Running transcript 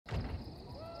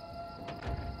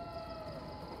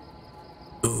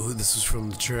Oh, this is from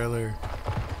the trailer.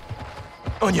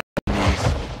 On your knees.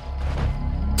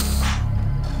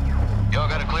 Y'all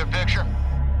got a clear picture?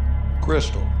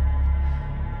 Crystal.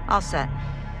 All set.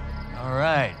 All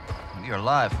right. You're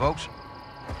live, folks.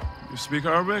 You speak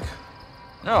Arabic?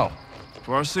 No.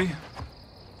 Farsi?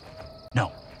 No.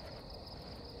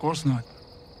 Of course not.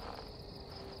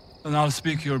 Then I'll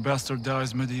speak your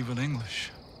bastardized medieval English.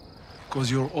 Because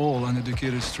you're all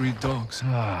uneducated street dogs.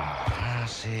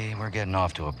 See, we're getting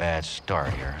off to a bad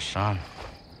start here, son.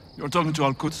 You're talking to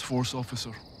Al-Quds Force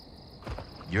officer.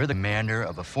 You're the commander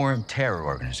of a foreign terror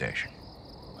organization.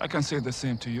 I can say the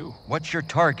same to you. What's your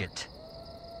target,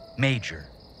 Major?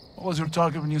 What was your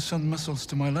target when you sent missiles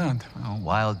to my land? Oh,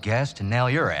 wild guess to nail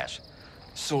your ass.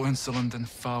 So insolent and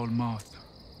foul-mouthed.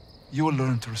 You will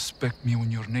learn to respect me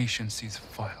when your nation sees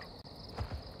fire.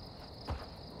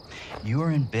 You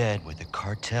are in bed with the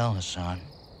cartel, Hassan.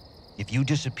 If you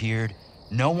disappeared,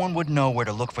 no one would know where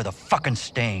to look for the fucking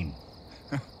stain.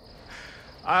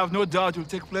 I have no doubt you'll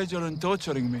take pleasure in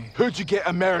torturing me. Who'd you get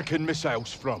American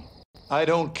missiles from? I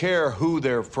don't care who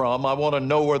they're from. I want to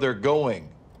know where they're going.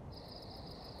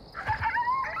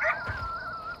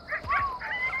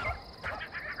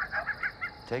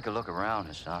 Take a look around,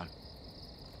 Hassan.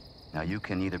 Now you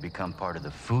can either become part of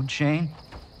the food chain,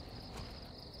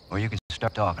 or you can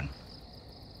start talking.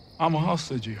 I'm a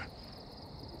hostage here.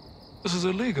 This is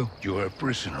illegal. You're a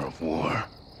prisoner of war.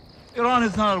 Iran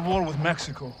is not at war with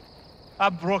Mexico.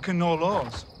 I've broken no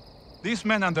laws. These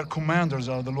men and their commanders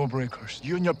are the lawbreakers.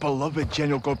 You and your beloved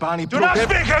General Ghorbrani Do not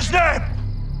speak his name!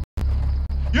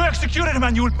 You executed him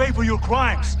and you will pay for your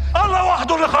crimes. Allah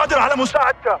wahdu qadir ala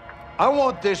musa'adak. I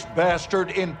want this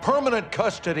bastard in permanent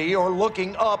custody or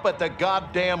looking up at the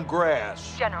goddamn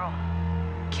grass. General,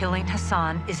 killing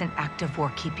Hassan is an act of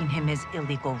war. Keeping him is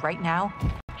illegal. Right now,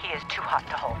 he is too hot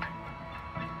to hold.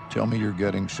 Tell me you're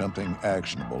getting something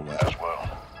actionable as well.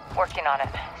 Working on it.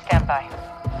 Stand by.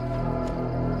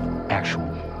 Actual.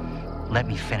 Let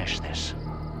me finish this.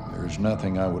 There's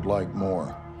nothing I would like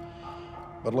more.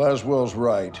 But Laswell's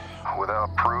right.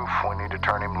 Without proof, we need to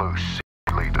turn him loose.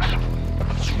 Lead us.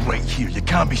 It's right here. You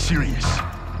can't be serious.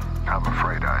 I'm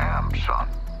afraid I am, son.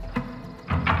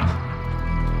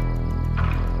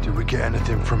 Did we get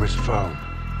anything from his phone?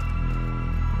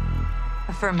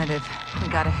 Affirmative. We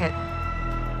got a hit.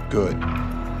 Good.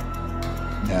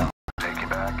 Now. Take him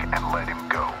back and let him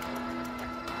go.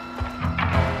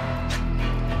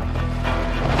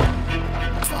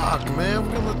 Fuck, man,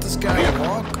 we're gonna let this guy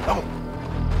walk? Oh,